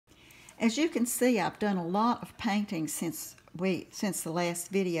As you can see, I've done a lot of painting since the last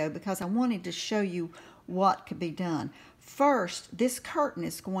video because I wanted to show you what could be done. First, this curtain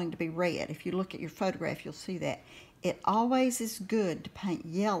is going to be red. If you look at your photograph, you'll see that. It always is good to paint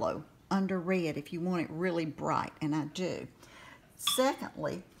yellow under red if you want it really bright, and I do.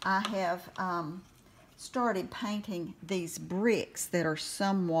 Secondly, I have started painting these bricks that are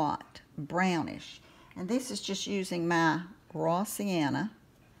somewhat brownish. And this is just using my raw sienna.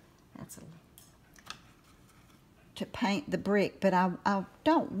 To paint the brick, but I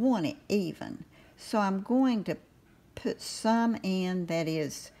don't want it even. So I'm going to put some in that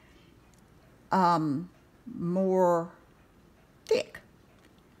is more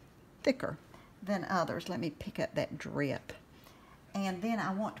thicker than others. Let me pick up that drip. And then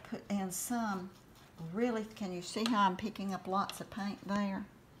I want to put in some really, can you see how I'm picking up lots of paint there?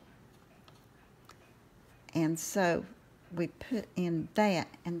 And so we put in that,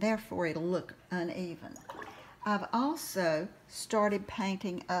 and therefore it'll look uneven. I've also started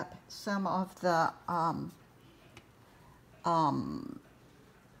painting up some of the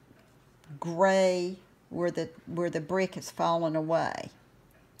gray where the brick has fallen away.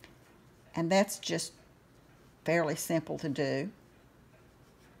 And that's just fairly simple to do.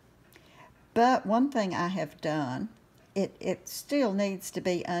 But one thing I have done, it still needs to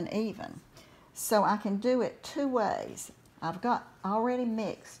be uneven. So I can do it two ways. I've got already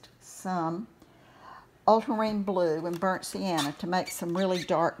mixed some ultramarine blue and burnt sienna to make some really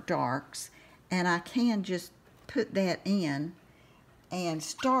dark darks, and I can just put that in and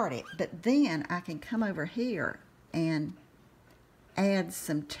start it, but then I can come over here and add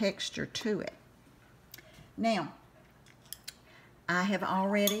some texture to it. Now, I have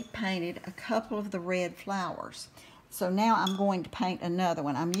already painted a couple of the red flowers, so now I'm going to paint another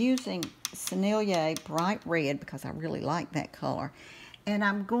one. I'm using Sennelier Bright Red because I really like that color. And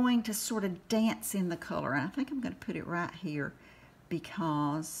I'm going to sort of dance in the color. And I think I'm going to put it right here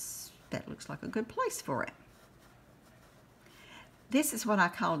because that looks like a good place for it. This is what I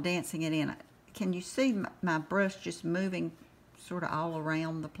call dancing it in. Can you see my brush just moving sort of all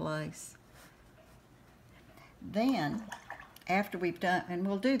around the place? Then, after we've done, and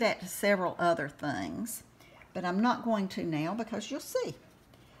we'll do that to several other things, but I'm not going to now because you'll see.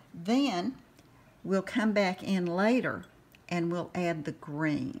 Then we'll come back in later and we'll add the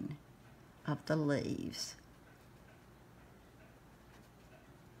green of the leaves.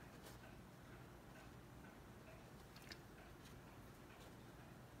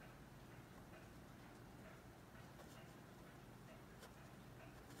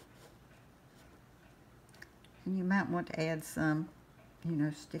 And you might want to add some, you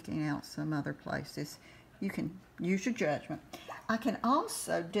know, sticking out some other places. You can use your judgment. I can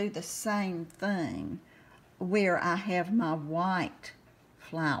also do the same thing where I have my white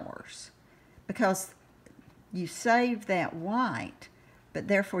flowers, because you saved that white, but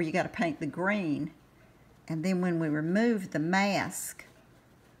therefore you got to paint the green, and then when we remove the mask,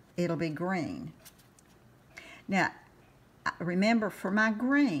 it'll be green. Now, remember, for my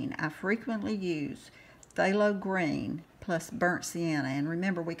green, I frequently use phthalo green plus burnt sienna, and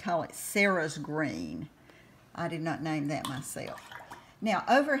remember, we call it Sarah's green. I did not name that myself. Now,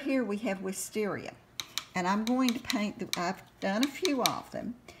 over here we have wisteria. And I'm going to paint, I've done a few of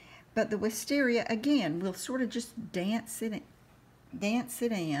them, but the wisteria, again, we'll sort of just dance it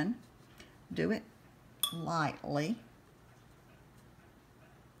in, do it lightly.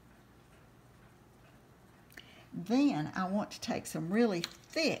 Then I want to take some really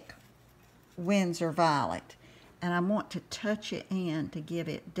thick Winsor violet, and I want to touch it in to give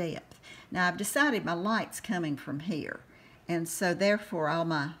it depth. Now, I've decided my light's coming from here, and so therefore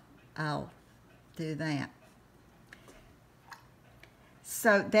I'll do that.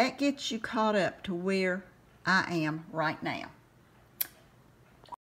 So that gets you caught up to where I am right now.